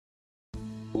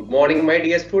Good morning, my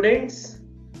dear students.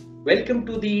 Welcome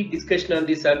to the discussion on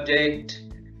the subject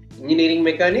Engineering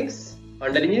Mechanics.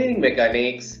 Under Engineering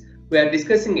Mechanics, we are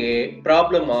discussing a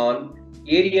problem on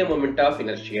area moment of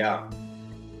inertia.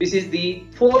 This is the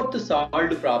fourth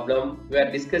solved problem we are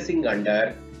discussing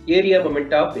under area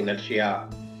moment of inertia.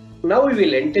 Now we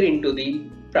will enter into the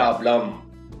problem.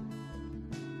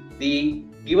 The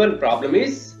given problem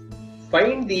is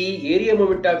find the area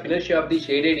moment of inertia of the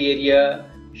shaded area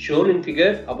shown in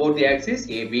figure about the axis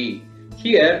AB.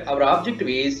 Here our objective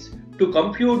is to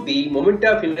compute the moment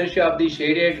of inertia of the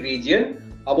shaded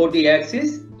region about the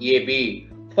axis AB.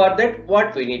 For that,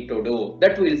 what we need to do,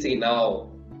 that we will see now.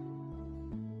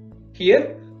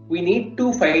 Here we need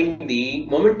to find the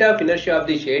moment of inertia of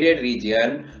the shaded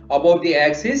region about the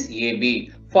axis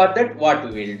AB. For that, what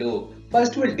we will do,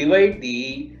 first we will divide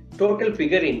the total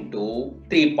figure into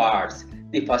three parts.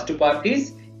 The first part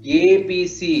is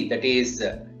ABC, that is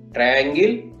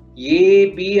triangle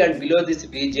AB, and below this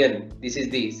region, this is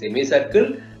the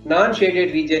semicircle.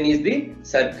 Non-shaded region is the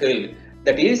circle.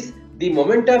 That is, the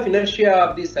moment of inertia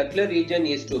of the circular region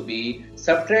is to be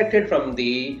subtracted from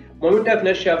the moment of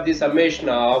inertia of the summation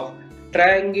of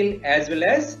triangle as well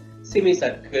as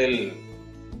semicircle.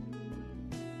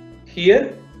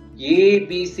 Here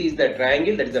ABC is the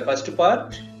triangle, that is the first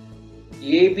part.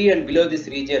 AB and below this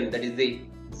region, that is the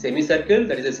semicircle,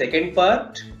 that is the second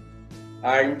part,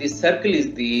 and the circle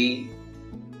is the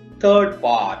third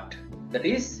part. That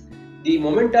is, the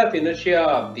moment of inertia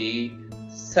of the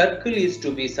circle is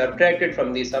to be subtracted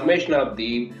from the summation of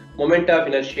the moment of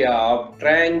inertia of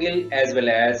triangle as well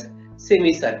as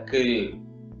semicircle.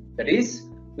 That is,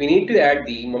 we need to add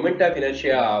the moment of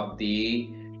inertia of the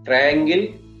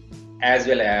triangle as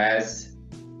well as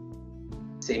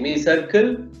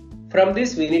semicircle. From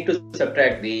this, we need to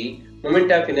subtract the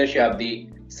moment of inertia of the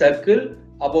circle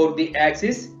about the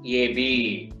axis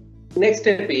AB. Next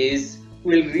step is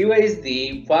we will revise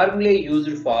the formula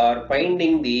used for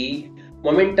finding the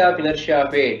moment of inertia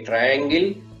of a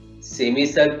triangle,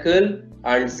 semicircle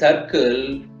and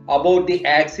circle about the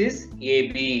axis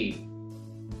AB.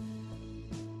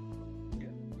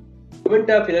 Moment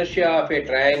of inertia of a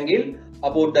triangle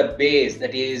about the base,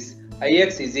 that is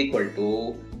Ix is equal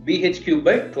to BH cube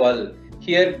by 12.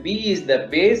 Here B is the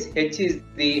base, H is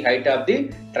the height of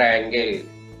the triangle.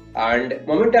 And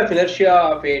moment of inertia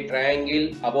of a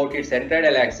triangle about its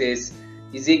centroidal axis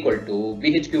is equal to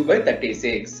BH cube by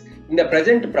 36. In the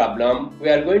present problem, we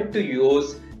are going to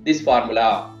use this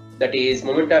formula, that is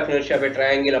moment of inertia of a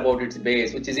triangle about its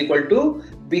base, which is equal to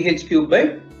BH cube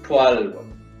by 12.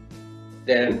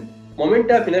 Then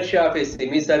moment of inertia of a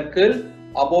semicircle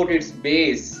about its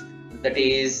base, that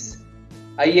is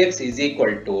Ix is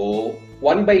equal to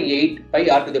 1 by 8 pi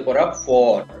r to the power of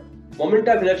 4. Moment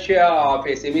of inertia of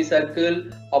a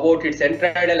semicircle about its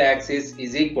centroidal axis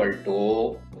is equal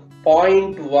to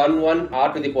 0.11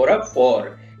 r to the power of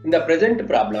 4. In the present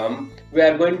problem, we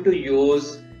are going to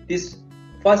use this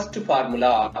first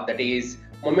formula, that is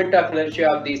moment of inertia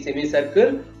of the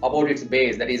semicircle about its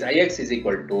base, that is Ix is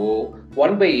equal to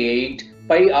 1 by 8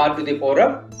 pi r to the power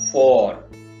of 4.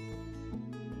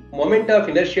 Moment of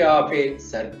inertia of a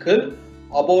circle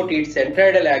about its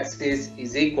centroidal axis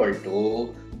is equal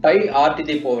to pi r to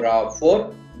the power of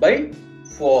 4 by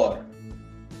 4.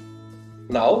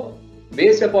 Now,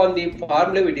 based upon the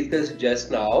formula we discussed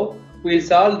just now, we will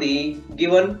solve the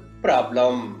given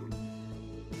problem.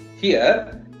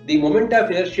 Here, the moment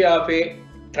of inertia of a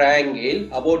triangle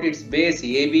about its base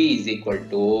AB is equal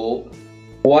to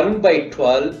 1 by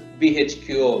 12 BH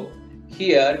cube.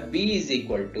 Here B is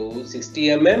equal to 60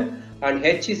 mm and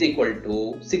H is equal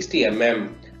to 60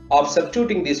 mm. Of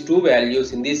substituting these two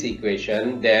values in this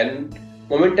equation, then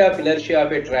moment of inertia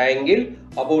of a triangle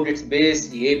about its base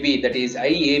AB, that is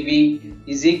IAB,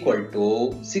 is equal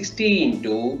to 60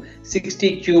 into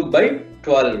 60 cube by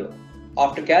 12.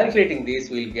 After calculating this,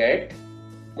 we will get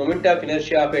moment of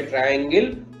inertia of a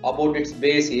triangle about its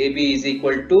base AB is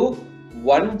equal to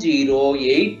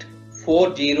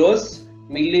 10840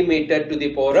 millimeter to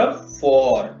the power of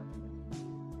 4.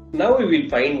 Now we will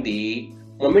find the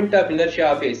moment of inertia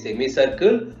of a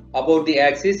semicircle about the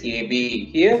axis AB.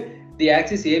 Here the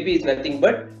axis AB is nothing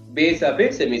but base of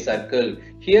a semicircle.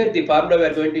 Here the formula we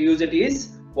are going to use it is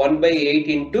 1 by 8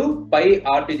 into pi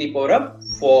r to the power of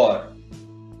 4.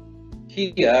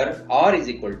 Here r is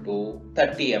equal to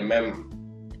 30 mm.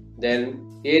 Then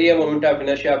area moment of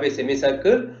inertia of a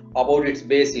semicircle about its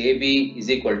base AB is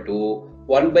equal to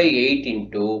 1 by 8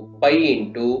 into pi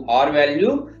into r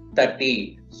value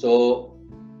 30. So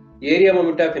area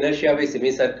moment of inertia of a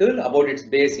semicircle about its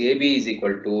base AB is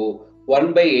equal to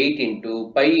 1 by 8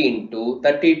 into pi into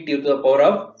 30 to the power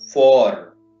of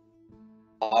 4.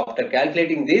 After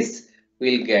calculating this,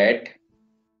 we'll get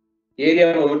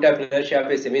area moment of inertia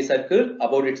of a semicircle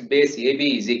about its base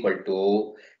AB is equal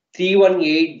to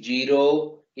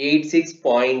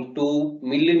 318086.2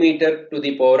 millimeter to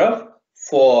the power of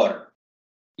 4.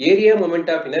 Area moment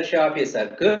of inertia of a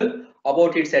circle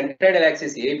about its centroidal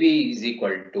axis AB is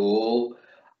equal to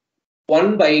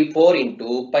 1 by 4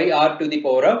 into pi r to the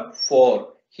power of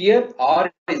 4. Here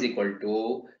r is equal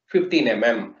to 15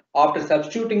 mm. After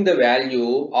substituting the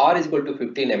value r is equal to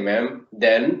 15 mm,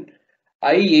 then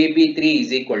IAB3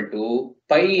 is equal to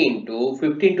pi into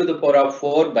 15 to the power of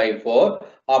 4 by 4.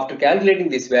 After calculating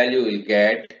this value, we will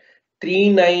get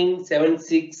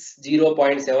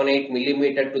 3976.78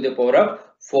 millimeter to the power of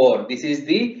 4. This is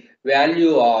the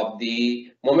value of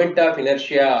the moment of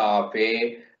inertia of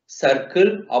a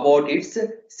circle about its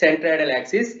centroidal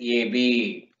axis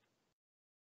AB.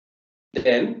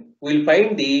 Then we will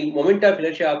find the moment of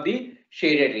inertia of the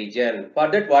shaded region. For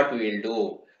that, what we will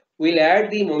do? We will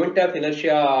add the moment of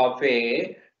inertia of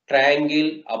a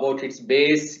triangle about its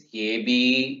base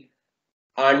AB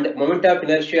and moment of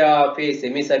inertia of a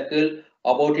semicircle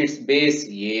about its base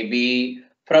AB.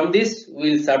 From this,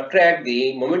 we will subtract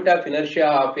the moment of inertia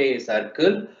of a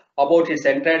circle about its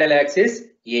centroidal axis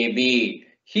AB.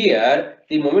 Here,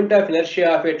 the moment of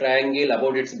inertia of a triangle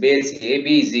about its base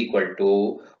AB is equal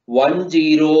to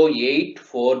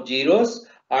 10840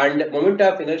 and moment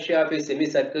of inertia of a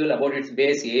semicircle about its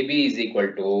base AB is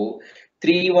equal to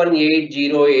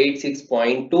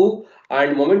 318086.2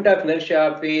 and moment of inertia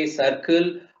of a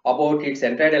circle about its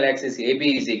centroidal axis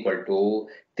AB is equal to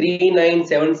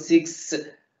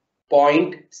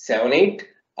 3976.78.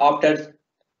 After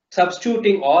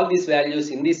substituting all these values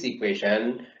in this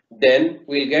equation, then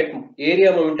we'll get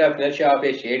area moment of inertia of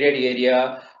a shaded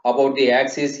area about the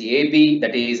axis AB,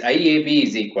 that is IAB,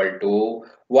 is equal to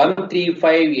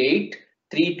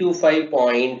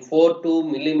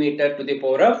 1358325.42 millimeter to the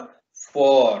power of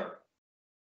 4.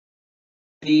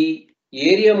 The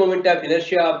area moment of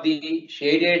inertia of the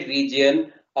shaded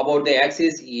region about the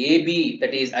axis AB,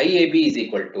 that is IAB, is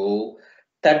equal to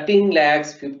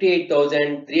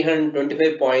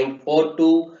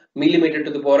 13,58,325.42 millimeter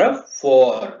to the power of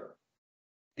 4.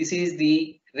 This is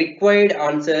the required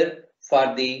answer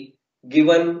for the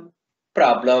given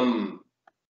problem.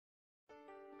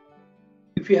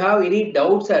 If you have any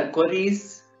doubts or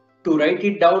queries, to write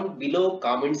it down below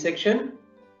comment section.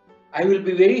 I will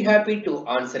be very happy to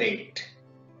answer it.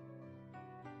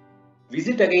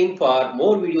 Visit again for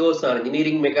more videos on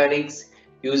engineering mechanics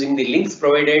using the links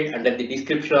provided under the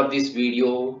description of this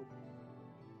video.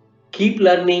 Keep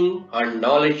learning and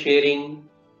knowledge sharing.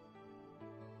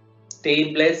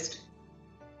 Stay blessed.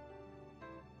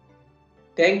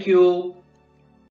 Thank you.